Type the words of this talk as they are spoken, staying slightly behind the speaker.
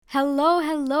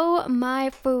Hello, my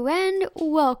friend.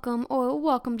 Welcome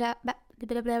back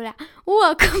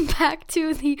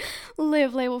to the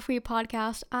Live Label Free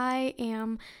podcast. I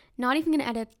am not even going to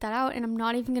edit that out, and I'm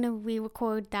not even going to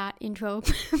re-record that intro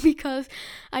because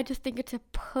I just think it's a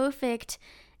perfect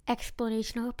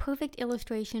explanation or a perfect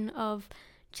illustration of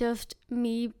just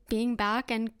me being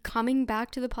back and coming back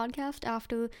to the podcast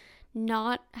after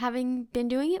not having been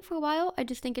doing it for a while. I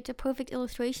just think it's a perfect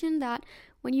illustration that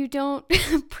when you don't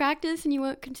practice and you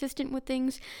aren't consistent with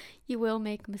things, you will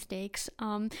make mistakes.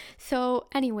 So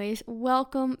anyways,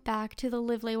 welcome back to the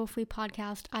Live Label Free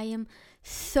podcast. I am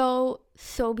so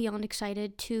beyond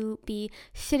excited to be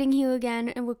sitting here again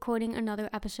and recording another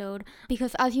episode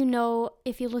because, as you know,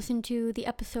 if you listen to the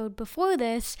episode before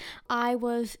this, I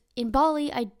was in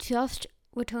Bali. I just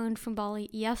returned from Bali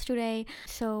yesterday,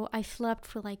 so I slept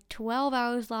for like 12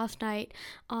 hours last night,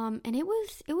 and it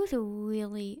was a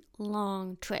really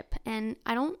long trip, and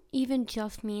I don't even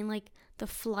just mean like the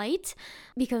flight,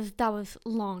 because that was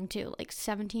long too, like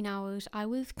 17 hours. I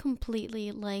was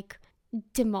completely like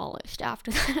demolished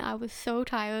after that. I was so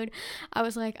tired. I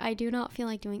was like, I do not feel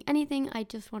like doing anything. I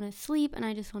just want to sleep, and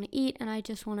I just want to eat, and I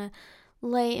just want to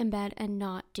lay in bed and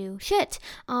not do shit.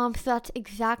 So that's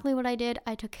exactly what I did.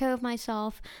 I took care of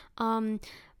myself.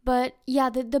 But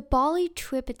yeah, the Bali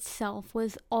trip itself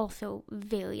was also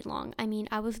very long. I mean,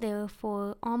 I was there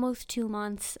for almost 2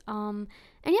 months. And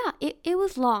yeah, it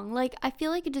was long. Like, I feel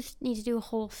like I just need to do a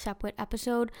whole separate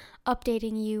episode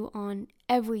updating you on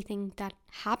everything that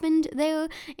happened there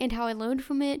and how I learned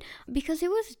from it, because it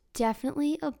was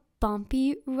definitely a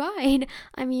bumpy ride.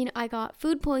 I mean, I got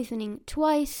food poisoning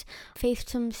twice, faced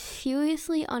some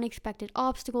seriously unexpected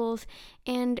obstacles,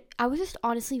 and I was just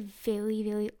honestly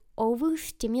very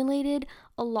overstimulated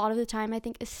a lot of the time. I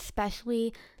think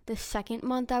especially the second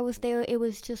month I was there, it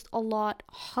was just a lot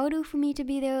harder for me to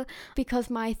be there because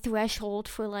my threshold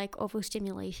for like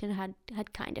overstimulation had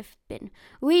kind of been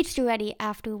reached already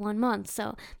after 1 month.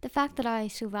 So the fact that I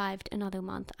survived another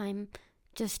month, I'm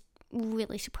just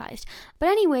really surprised. But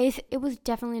anyways, it was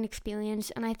definitely an experience,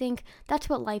 and I think that's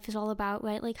what life is all about,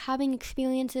 right? Like having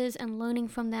experiences and learning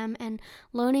from them and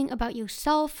learning about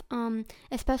yourself,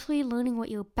 especially learning what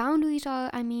your boundaries are.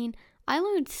 I mean, I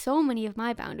learned so many of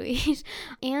my boundaries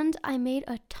and I made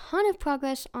a ton of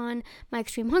progress on my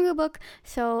extreme hunger book,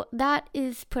 so that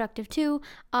is productive too.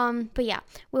 But yeah,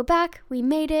 we're back, we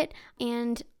made it,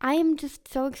 and I am just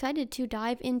so excited to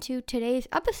dive into today's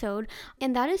episode,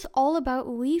 and that is all about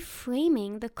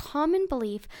reframing the common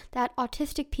belief that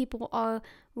autistic people are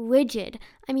rigid.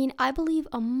 I mean, I believe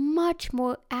a much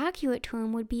more accurate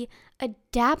term would be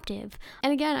adaptive.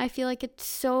 And again, I feel like it's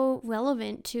so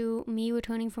relevant to me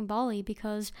returning from Bali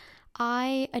because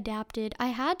I had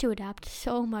to adapt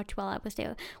so much while I was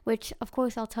there, which of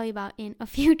course I'll tell you about in a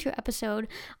future episode.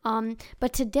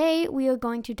 But today we are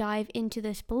going to dive into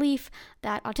this belief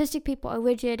that autistic people are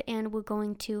rigid, and we're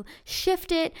going to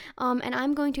shift it. And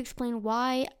I'm going to explain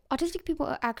why autistic people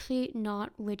are actually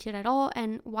not rigid at all,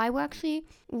 and why we're actually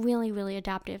really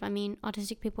adaptive. I mean,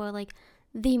 autistic people are like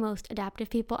the most adaptive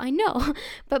people I know.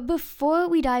 But before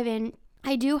we dive in,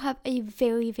 I do have a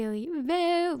very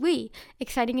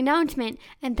exciting announcement,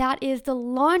 and that is the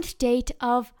launch date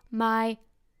of my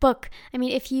book. I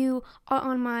mean, if you are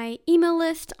on my email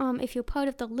list, if you're part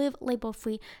of the Live Label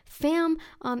Free fam,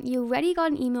 you already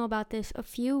got an email about this a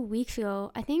few weeks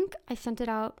ago. I think I sent it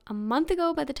out a month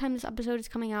ago by the time this episode is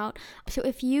coming out. So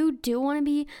if you do want to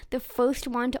be the first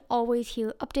one to always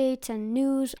hear updates and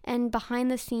news and behind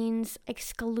the scenes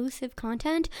exclusive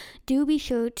content, do be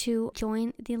sure to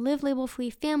join the Live Label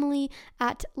Free family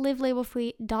at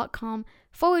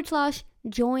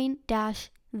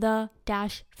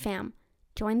livelabelfree.com/join-the-fam.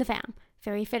 Join the fam.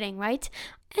 Very fitting, right?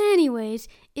 Anyways,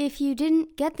 if you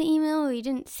didn't get the email or you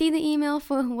didn't see the email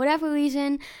for whatever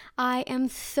reason, I am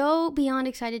so beyond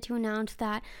excited to announce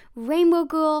that Rainbow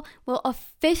Girl will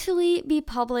officially be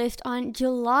published on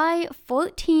July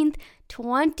 14th,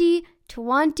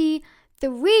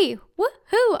 2023.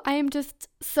 Woohoo! I am just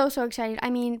so excited. I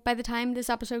mean, by the time this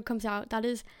episode comes out, that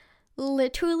is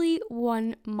literally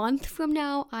 1 month from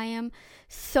now. I am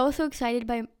so excited,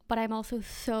 but I'm also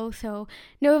so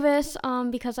nervous,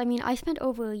 because I mean, I spent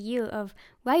over a year of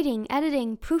writing,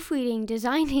 editing, proofreading,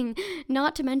 designing,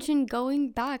 not to mention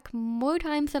going back more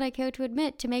times than I care to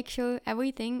admit to make sure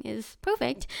everything is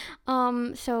perfect.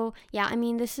 So yeah, I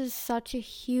mean, this is such a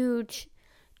huge,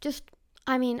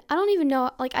 I mean, I don't even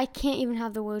know, like, I can't even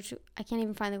find the words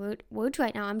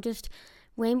right now. I'm just,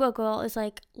 Rainbow Girl is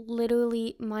like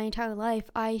literally my entire life.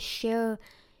 I share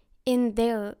in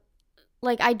there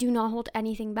like, I do not hold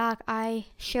anything back. I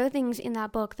share things in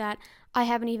that book that I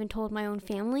haven't even told my own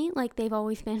family. Like, they've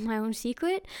always been my own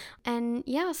secret. And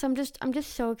yeah, so I'm just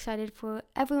so excited for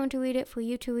everyone to read it, for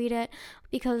you to read it,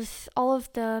 because all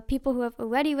of the people who have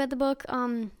already read the book,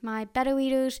 my beta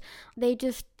readers,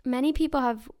 many people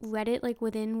have read it like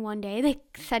within one day. They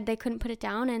said they couldn't put it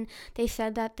down, and they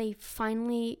said that they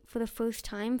finally, for the first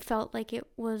time, felt like it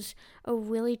was a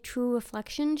really true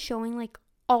reflection, showing like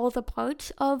all the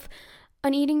parts of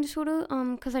an eating disorder,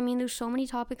 because I mean, there's so many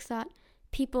topics that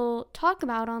people talk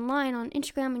about online on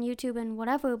Instagram and YouTube and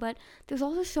whatever, but there's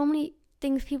also so many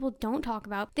things people don't talk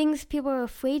about, things people are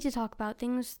afraid to talk about,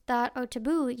 things that are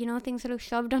taboo, things that are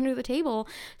shoved under the table.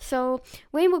 So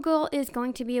Rainbow Girl is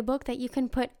going to be a book that you can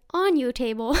put on your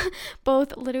table,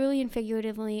 both literally and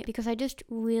figuratively, because I just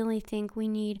really think we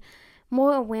need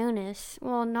more awareness.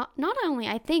 Well, not only,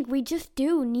 I think we just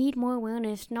do need more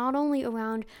awareness, not only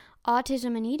around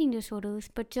autism and eating disorders,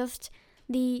 but just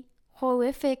the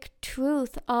horrific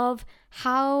truth of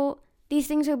how these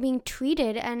things are being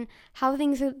treated and how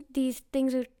these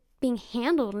things are being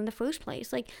handled in the first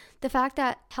place. Like, the fact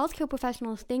that healthcare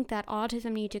professionals think that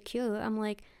autism needs a cure, I'm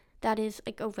like, that is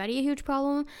like already a huge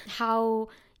problem. How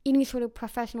eating disorder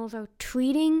professionals are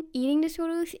treating eating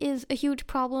disorders is a huge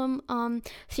problem.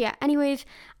 So yeah, anyways,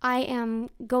 I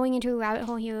am going into a rabbit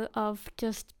hole here of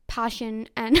just passion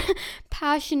and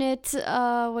passionate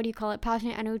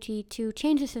energy to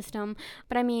change the system.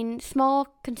 But I mean, small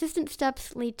consistent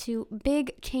steps lead to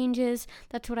big changes.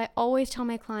 That's what I always tell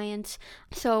my clients.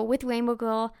 So with Rainbow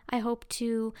Girl, I hope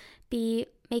to be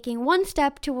making one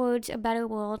step towards a better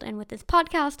world, and with this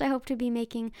podcast I hope to be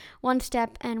making one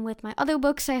step, and with my other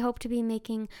books I hope to be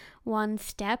making one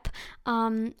step.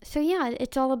 So yeah,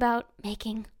 it's all about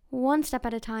making one step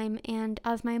at a time. And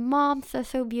as my mom says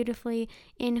so beautifully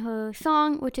in her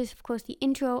song, which is of course the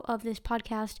intro of this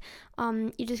podcast,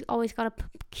 you just always gotta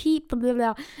keep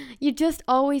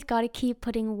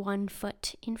putting one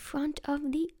foot in front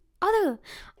of the other.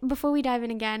 Before we dive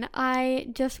in again, I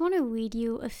just want to read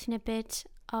you a snippet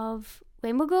of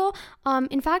Rainbow Girl.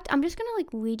 In fact, I'm just gonna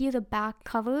read you the back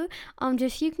cover,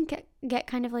 just so you can get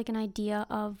kind of like an idea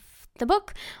of the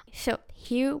book. So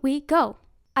here we go.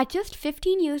 At just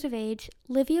 15 years of age,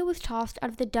 Livia was tossed out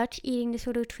of the Dutch eating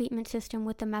disorder treatment system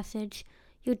with the message,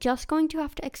 "You're just going to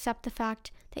have to accept the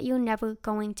fact that you're never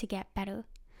going to get better."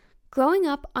 Growing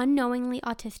up unknowingly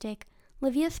autistic,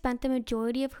 Livia spent the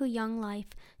majority of her young life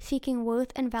seeking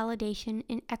worth and validation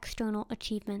in external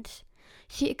achievements.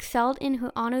 She excelled in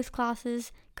her honors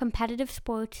classes, competitive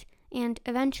sports, and,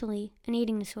 eventually, an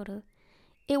eating disorder.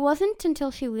 It wasn't until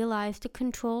she realized the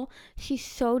control she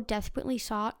so desperately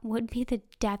sought would be the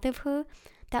death of her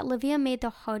that Livia made the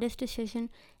hardest decision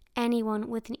anyone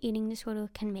with an eating disorder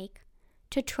can make: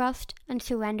 to trust and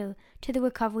surrender to the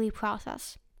recovery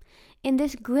process. In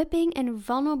this gripping and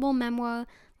vulnerable memoir,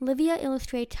 Livia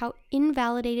illustrates how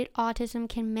invalidated autism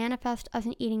can manifest as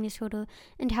an eating disorder,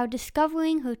 and how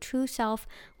discovering her true self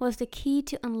was the key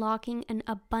to unlocking an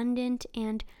abundant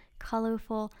and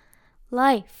colorful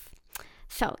life.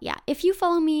 So yeah, if you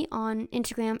follow me on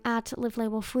Instagram at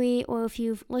livelabelfree, or if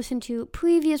you've listened to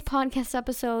previous podcast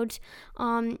episodes,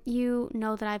 you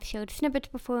know that I've shared snippets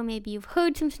before. Maybe you've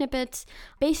heard some snippets.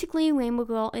 Basically, Rainbow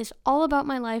Girl is all about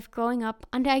my life growing up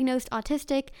undiagnosed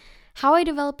autistic, how I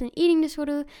developed an eating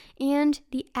disorder, and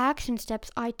the action steps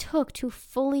I took to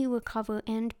fully recover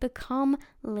and become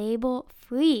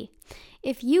label-free.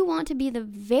 If you want to be the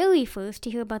very first to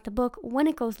hear about the book when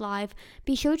it goes live,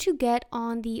 be sure to get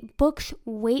on the books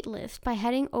waitlist by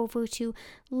heading over to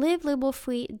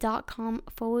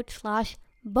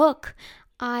livelabelfree.com/book.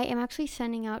 I am actually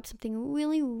sending out something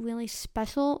really, really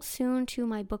special soon to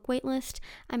my book waitlist.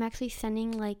 I'm actually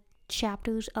sending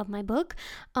chapters of my book.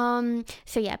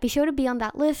 So yeah, be sure to be on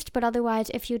that list. But otherwise,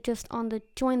 if you're just on the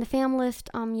join the fam list,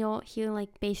 you'll hear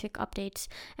basic updates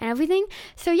and everything.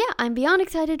 So yeah, I'm beyond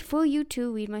excited for you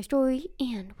to read my story.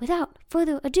 And without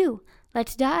further ado,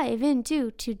 let's dive into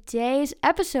today's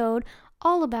episode,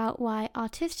 all about why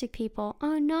autistic people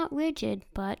are not rigid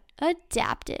but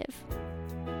adaptive.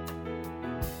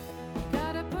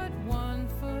 Gotta put one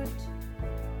foot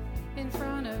in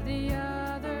front of the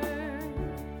other.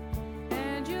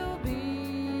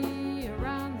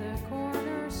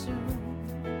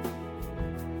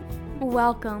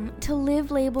 Welcome to Live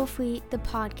Label Free, the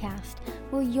podcast,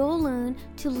 where you'll learn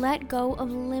to let go of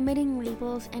limiting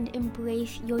labels and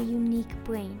embrace your unique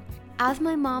brain. As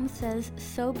my mom says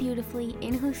so beautifully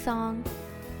in her song,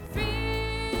 "Fear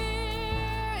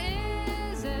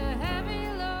is a heavy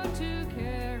load to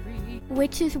carry.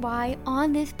 Which is why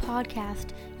on this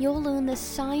podcast, you'll learn the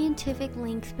scientific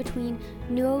links between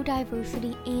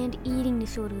neurodiversity and eating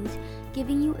disorders,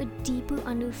 giving you a deeper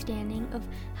understanding of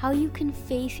how you can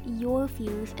face your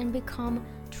fears and become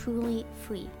truly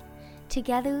free.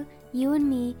 Together, you and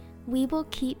me, we will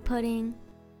keep putting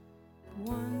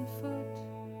one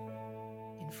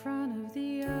foot in front of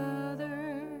the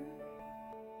other.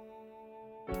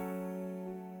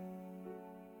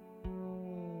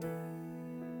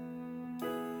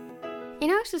 In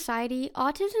our society,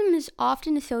 autism is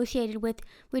often associated with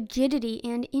rigidity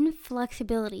and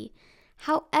inflexibility.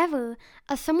 However,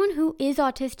 as someone who is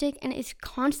autistic and is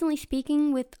constantly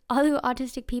speaking with other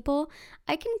autistic people,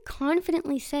 I can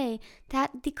confidently say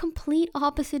that the complete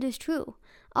opposite is true.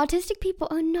 Autistic people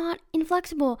are not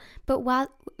inflexible, but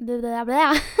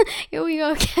here we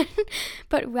go again.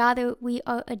 But rather, we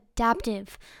are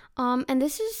adaptive. And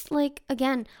this is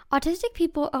again, autistic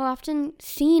people are often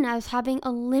seen as having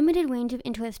a limited range of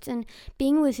interests and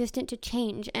being resistant to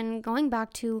change. And going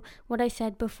back to what I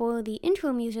said before the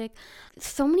intro music,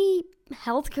 so many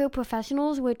healthcare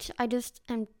professionals, which I just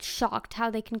am shocked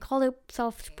how they can call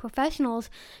themselves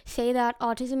professionals, say that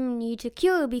autism needs a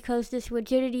cure because this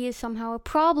rigidity is somehow a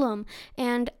problem,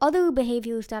 and other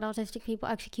behaviors that autistic people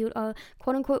execute are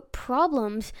quote-unquote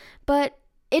problems, but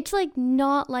it's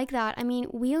not like that. I mean,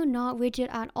 we are not rigid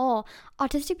at all.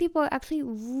 Autistic people are actually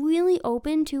really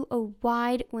open to a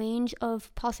wide range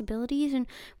of possibilities, and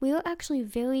we are actually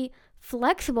very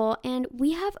flexible, and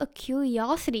we have a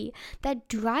curiosity that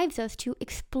drives us to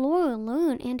explore,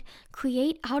 learn, and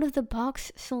create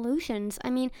out-of-the-box solutions. I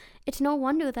mean, it's no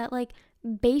wonder that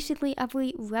basically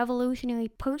every revolutionary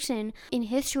person in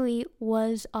history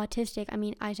was autistic. I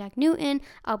mean, Isaac Newton,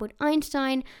 Albert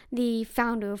Einstein, the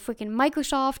founder of freaking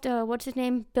Microsoft, what's his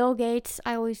name? Bill Gates.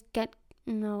 I always get,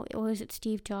 no, or is it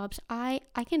Steve Jobs? I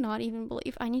cannot even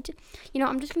believe I need to,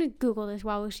 I'm just going to Google this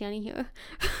while we're standing here.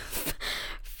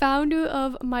 Founder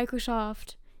of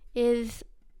Microsoft is,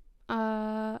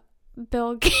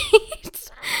 Bill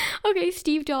Gates. Okay,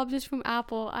 Steve Jobs is from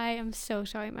Apple. I am so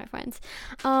sorry, my friends.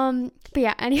 But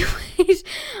yeah, anyways,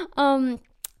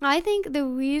 I think the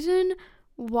reason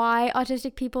why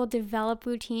autistic people develop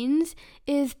routines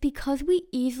is because we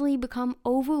easily become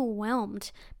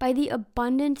overwhelmed by the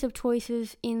abundance of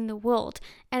choices in the world.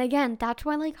 And again, that's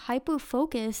why hyper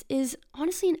focus is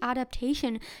honestly an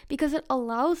adaptation, because it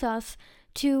allows us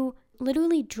to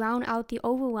literally drown out the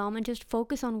overwhelm and just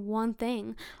focus on one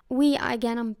thing.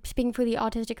 I'm speaking for the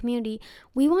autistic community,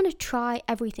 we want to try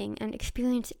everything and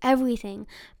experience everything,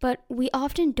 but we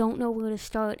often don't know where to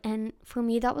start. And for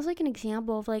me, that was an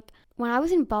example of when I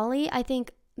was in Bali, I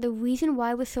think the reason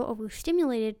why I was so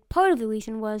overstimulated, part of the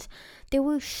reason was there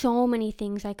were so many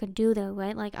things I could do there,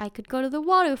 right? I could go to the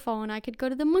waterfall, and I could go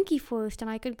to the monkey forest,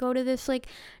 and I could go to this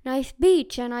nice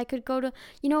beach, and I could go to,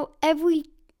 every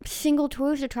single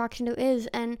tourist attraction there is.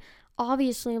 And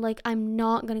obviously I'm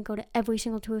not going to go to every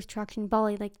single tourist attraction in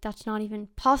Bali. That's not even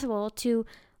possible to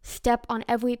step on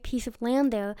every piece of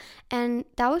land there. And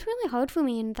that was really hard for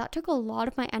me, and that took a lot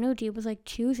of my energy. It was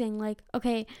choosing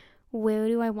okay, where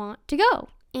do I want to go?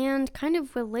 And kind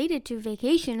of related to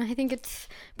vacation, I think it's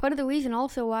part of the reason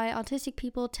also why autistic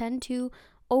people tend to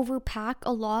overpack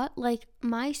a lot.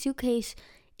 My suitcase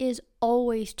is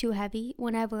always too heavy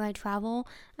whenever I travel.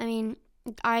 I mean,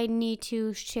 I need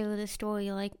to share this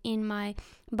story in my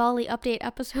Bali update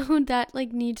episode that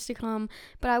needs to come.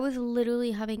 But I was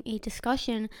literally having a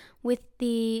discussion with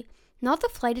not the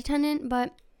flight attendant,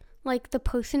 but the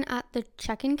person at the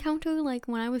check-in counter.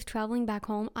 When I was traveling back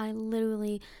home, I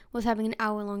literally was having an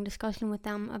hour-long discussion with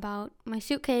them about my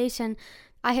suitcase, and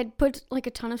I had put a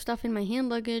ton of stuff in my hand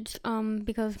luggage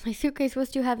because my suitcase was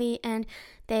too heavy, and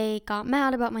they got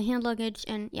mad about my hand luggage,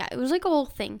 and yeah, it was a whole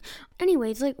thing.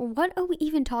 Anyways, what are we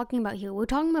even talking about here? We're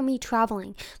talking about me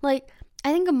traveling. I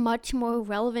think a much more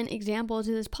relevant example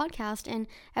to this podcast and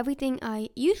everything I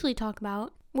usually talk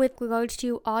about with regards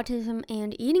to autism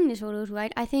and eating disorders,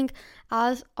 right? I think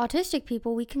as autistic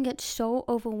people, we can get so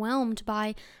overwhelmed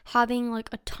by having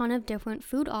a ton of different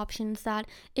food options that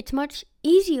it's much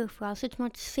easier for us, it's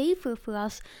much safer for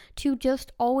us to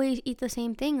just always eat the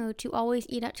same thing, or to always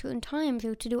eat at certain times,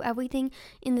 or to do everything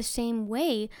in the same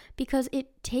way, because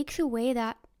it takes away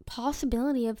that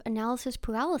possibility of analysis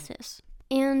paralysis.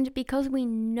 And because we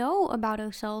know about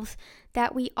ourselves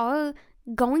that we are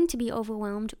going to be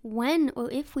overwhelmed when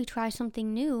or if we try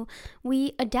something new,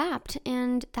 we adapt,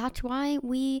 and that's why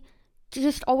we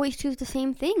just always choose the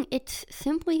same thing. It's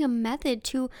simply a method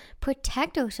to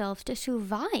protect ourselves, to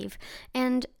survive.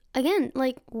 And again,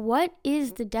 what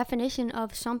is the definition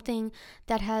of something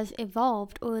that has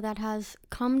evolved or that has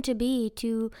come to be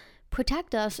to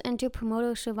protect us and to promote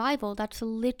our survival. That's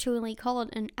literally called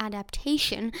an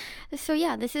adaptation. So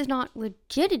yeah, this is not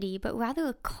rigidity, but rather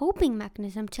a coping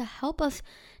mechanism to help us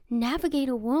navigate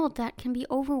a world that can be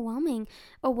overwhelming,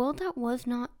 a world that was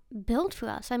not built for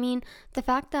us. I mean, the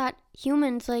fact that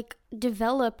humans like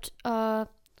developed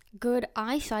good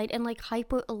eyesight and like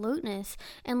hyper alertness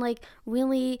and like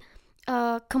really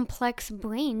complex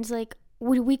brains, like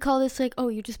would we call this like, oh,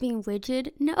 you're just being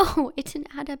rigid? No, it's an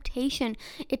adaptation.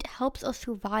 It helps us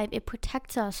survive. It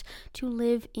protects us to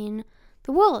live in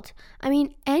the world. I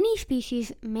mean, any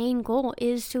species' main goal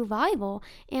is survival,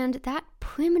 and that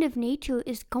primitive nature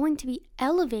is going to be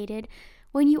elevated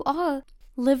when you are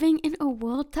living in a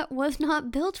world that was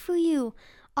not built for you.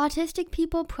 Autistic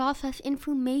people process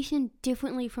information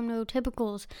differently from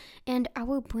neurotypicals, and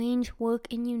our brains work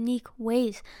in unique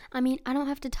ways. I mean, I don't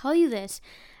have to tell you this,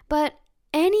 but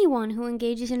anyone who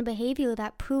engages in a behavior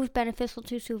that proves beneficial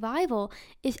to survival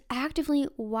is actively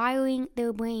wiring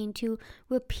their brain to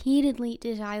repeatedly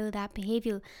desire that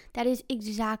behavior. That is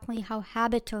exactly how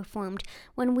habits are formed.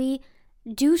 When we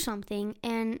do something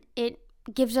and it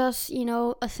gives us,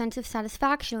 a sense of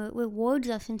satisfaction, or it rewards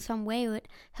us in some way, or it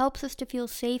helps us to feel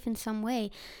safe in some way,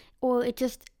 or it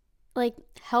just like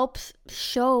helps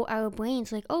show our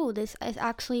brains like, oh, this is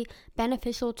actually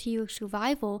beneficial to your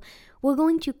survival, we're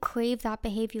going to crave that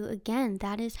behavior again.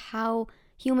 That is how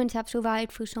humans have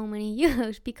survived for so many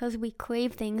years, because we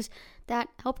crave things that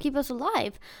help keep us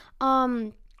alive.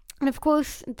 And of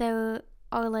course there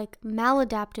are like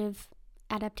maladaptive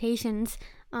adaptations.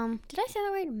 Did I say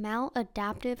that right?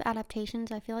 Maladaptive adaptations.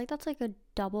 I feel like that's like a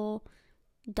double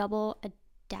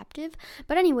adaptive.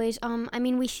 But anyways, I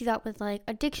mean, we see that with like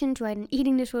addictions, right? And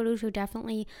eating disorders are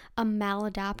definitely a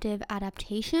maladaptive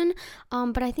adaptation.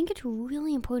 But I think it's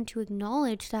really important to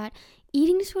acknowledge that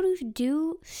eating disorders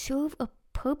do serve a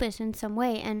purpose in some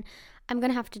way. And I'm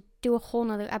going to have to do a whole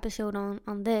nother episode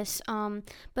on this.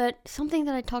 But something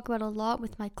that I talk about a lot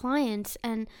with my clients,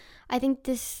 and I think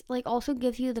this like also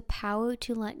gives you the power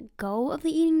to let go of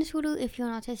the eating disorder if you're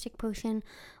an autistic person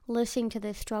listening to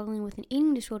this struggling with an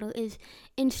eating disorder, is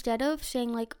instead of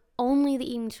saying like, only the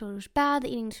eating disorder is bad,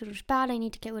 I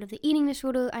need to get rid of the eating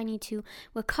disorder, I need to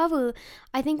recover.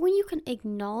 I think when you can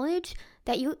acknowledge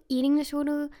that your eating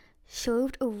disorder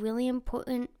served a really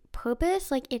important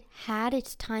purpose, like it had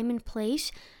its time and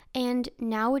place, and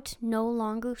now it's no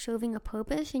longer serving a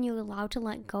purpose and you're allowed to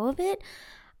let go of it,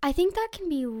 I think that can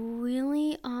be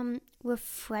really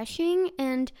refreshing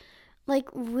and like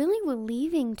really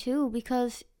relieving too,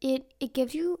 because it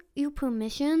gives you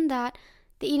permission that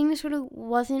the eating disorder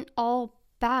wasn't all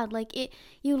bad. Like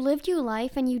you lived your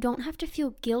life and you don't have to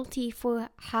feel guilty for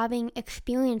having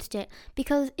experienced it,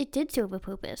 because it did serve a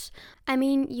purpose. I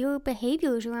mean, your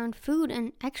behaviors around food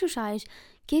and exercise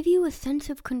give you a sense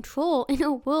of control in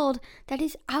a world that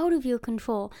is out of your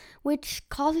control, which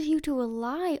causes you to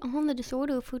rely on the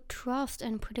disorder for trust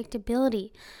and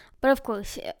predictability. But of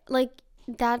course, like,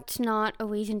 that's not a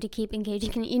reason to keep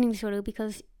engaging in eating disorder,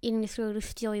 because eating disorder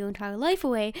steal your entire life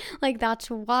away. Like, that's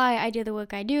why I do the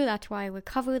work I do. That's why I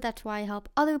recover. That's why I help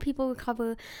other people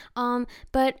recover.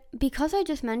 But because I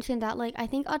just mentioned that, like, I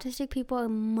think autistic people are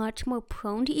much more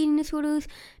prone to eating disorders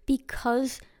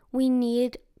because we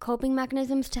need coping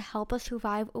mechanisms to help us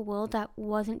survive a world that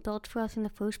wasn't built for us in the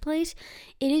first place.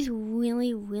 It is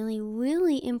really, really,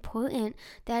 really important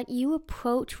that you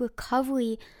approach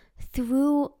recovery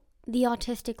through the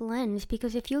autistic lens,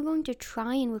 because if you're going to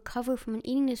try and recover from an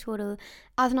eating disorder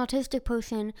as an autistic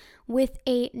person with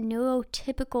a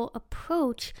neurotypical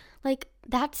approach, like,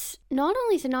 that's not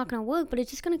only is it not going to work, but it's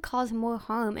just going to cause more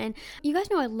harm. And you guys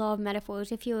know I love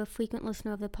metaphors if you're a frequent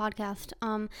listener of the podcast.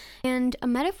 And a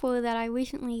metaphor that I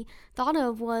recently thought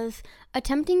of was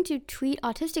attempting to treat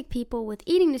autistic people with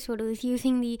eating disorders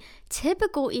using the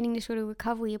typical eating disorder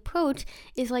recovery approach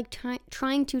is like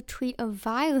trying to treat a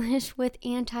virus with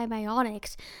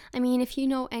antibiotics. I mean, if you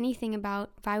know anything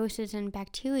about viruses and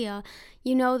bacteria,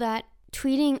 you know that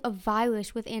treating a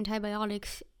virus with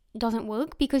antibiotics doesn't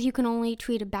work, because you can only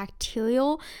treat a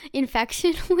bacterial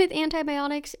infection with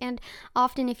antibiotics, and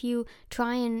often if you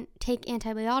try and take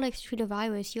antibiotics to treat a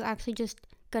virus, you're actually just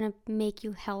gonna make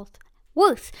your health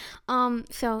worse.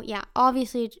 So yeah,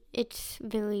 obviously it's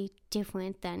very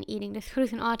different than eating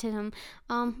disorders and autism,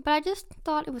 but I just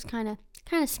thought it was kind of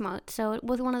smart. So it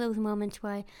was one of those moments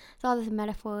where I saw this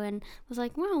metaphor and was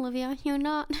like, wow, Olivia,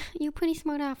 you're pretty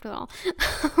smart after all.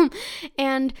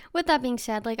 And with that being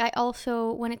said, like, I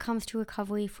also, when it comes to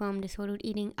recovery from disordered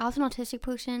eating as an autistic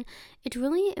person, it's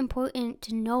really important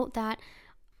to note that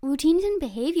routines and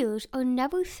behaviors are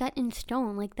never set in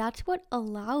stone. Like, that's what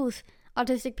allows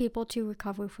autistic people to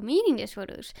recover from eating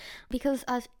disorders. Because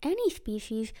as any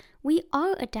species, we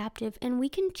are adaptive and we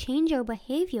can change our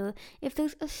behavior if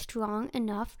there's a strong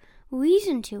enough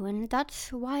reason to. And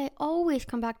that's why I always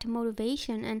come back to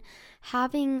motivation and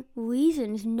having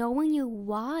reasons, knowing your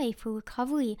why for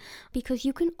recovery, because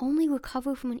you can only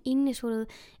recover from an eating disorder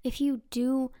if you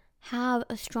do have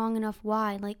a strong enough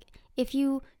why. Like, if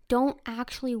you don't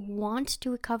actually want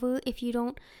to recover, if you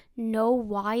don't know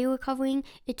why you're recovering,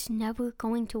 it's never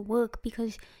going to work,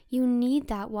 because you need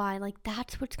that why. Like,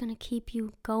 that's what's going to keep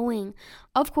you going.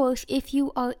 Of course, if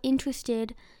you are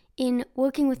interested in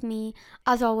working with me,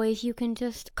 as always, you can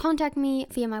just contact me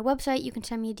via my website. You can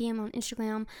send me a DM on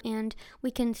Instagram and we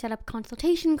can set up a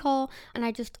consultation call. And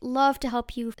I just love to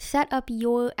help you set up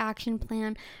your action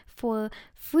plan for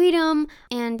freedom.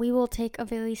 And we will take a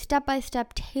very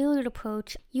step-by-step tailored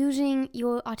approach using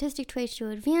your autistic traits to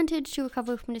your advantage to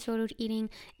recover from disordered eating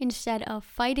instead of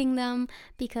fighting them,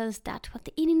 because that's what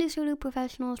the eating disorder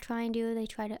professionals try and do. They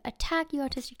try to attack your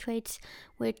autistic traits,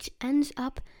 which ends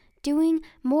up doing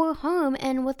more harm.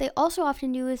 And what they also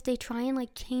often do is they try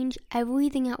and change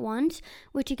everything at once,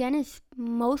 which again is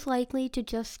most likely to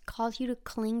just cause you to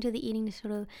cling to the eating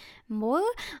disorder more.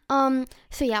 So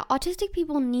yeah, autistic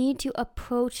people need to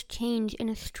approach change in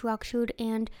a structured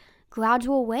and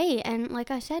gradual way. And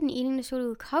like I said, in eating disorder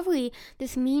recovery,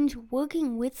 this means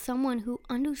working with someone who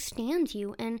understands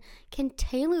you and can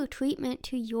tailor treatment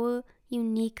to your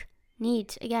unique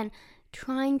needs. Again,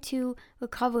 trying to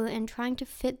recover and trying to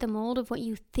fit the mold of what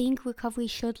you think recovery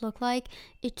should look like,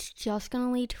 it's just going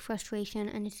to lead to frustration,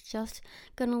 and it's just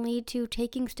going to lead to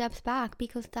taking steps back,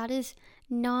 because that is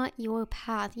not your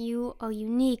path. You are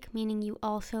unique, meaning you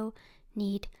also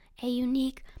need a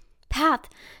unique path.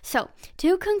 So,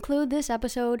 to conclude this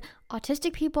episode,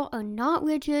 autistic people are not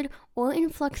rigid or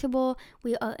inflexible.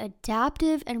 We are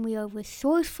adaptive and we are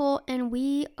resourceful, and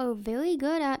we are very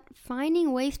good at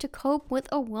finding ways to cope with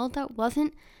a world that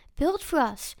wasn't built for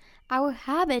us. Our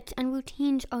habits and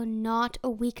routines are not a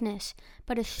weakness,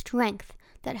 but a strength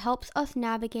that helps us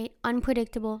navigate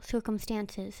unpredictable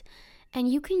circumstances. And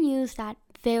you can use that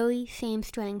very same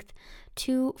strength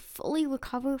to fully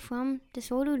recover from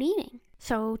disordered eating.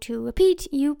 So to repeat,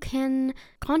 you can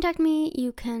contact me,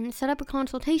 you can set up a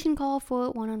consultation call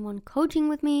for one-on-one coaching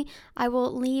with me. I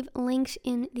will leave links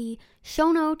in the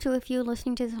show notes, or if you're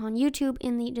listening to this on YouTube,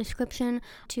 in the description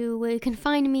to where you can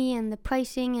find me and the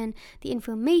pricing and the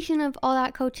information of all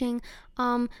that coaching.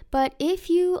 But if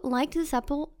you liked this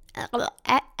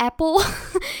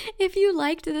if you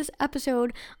liked this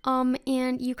episode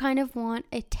and you kind of want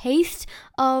a taste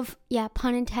of, yeah,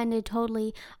 pun intended,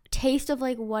 totally, taste of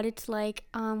what it's like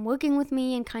working with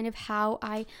me and kind of how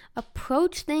I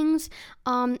approach things,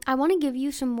 I want to give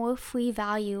you some more free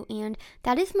value, and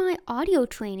that is my audio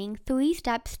training, 3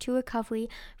 Steps to Recovery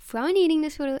from an Eating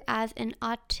Disorder as an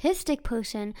Autistic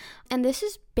Person. And this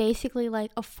is basically a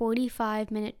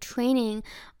 45-minute training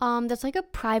that's a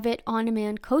private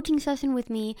on-demand coaching session with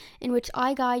me, in which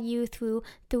I guide you through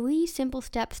 3 simple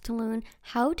steps to learn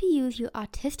how to use your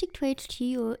autistic traits to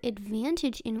your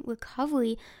advantage in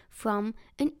recovery from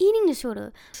an eating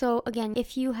disorder. So again,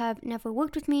 if you have never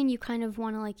worked with me and you kind of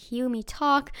want to hear me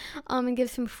talk and give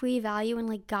some free value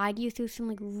and guide you through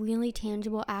some really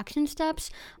tangible action steps,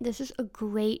 this is a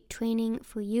great training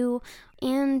for you.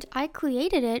 And I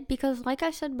created it because, like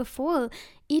I said before,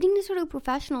 eating disorder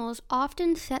professionals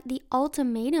often set the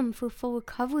ultimatum for full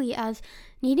recovery as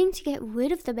needing to get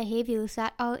rid of the behaviors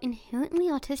that are inherently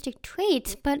autistic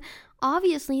traits, but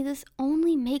obviously this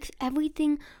only makes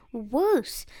everything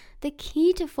worse. The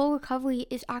key to full recovery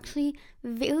is actually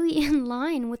very in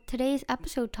line with today's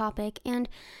episode topic, and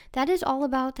that is all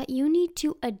about that you need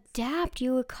to adapt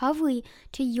your recovery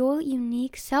to your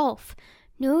unique self.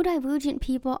 Neurodivergent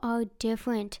people are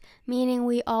different, meaning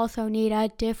we also need a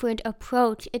different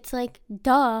approach. It's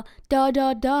duh.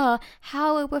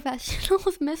 How are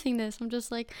professionals missing this? I'm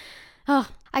just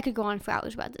I could go on for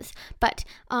hours about this, but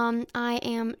I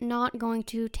am not going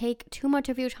to take too much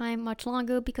of your time much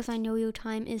longer, because I know your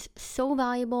time is so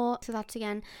valuable. So that's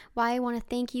again why I want to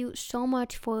thank you so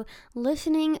much for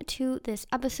listening to this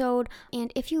episode.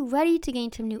 And if you're ready to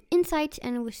gain some new insights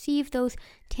and receive those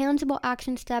tangible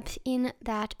action steps in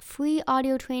that free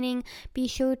audio training, be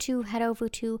sure to head over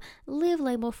to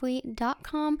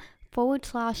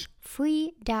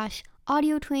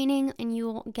livelabelfree.com/free-audio training, and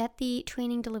you'll get the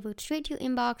training delivered straight to your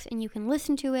inbox, and you can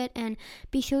listen to it. And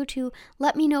be sure to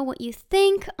let me know what you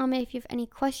think. If you have any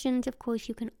questions, of course,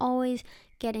 you can always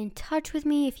get in touch with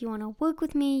me. If you want to work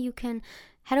with me, you can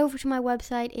head over to my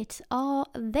website. It's all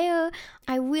there.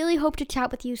 I really hope to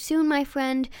chat with you soon, my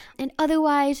friend, and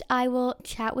otherwise I will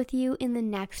chat with you in the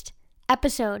next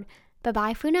episode.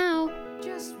 Bye-bye for now.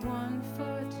 Just one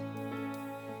foot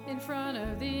in front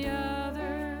of the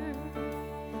other,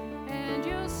 and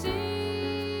you'll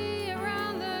see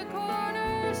around the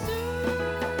corner soon.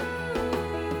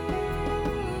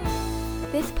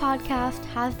 This podcast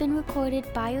has been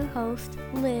recorded by your host,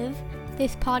 Liv.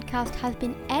 This podcast has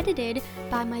been edited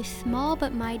by my small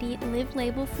but mighty Live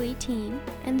Label Free team,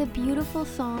 and the beautiful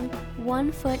song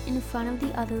One Foot in Front of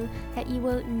the Other that you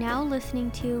are now listening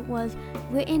to was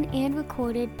written and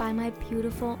recorded by my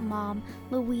beautiful mom,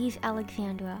 Louise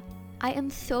Alexandra. I am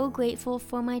so grateful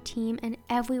for my team and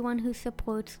everyone who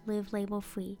supports Live Label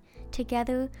Free.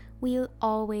 Together, we are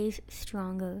always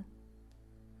stronger.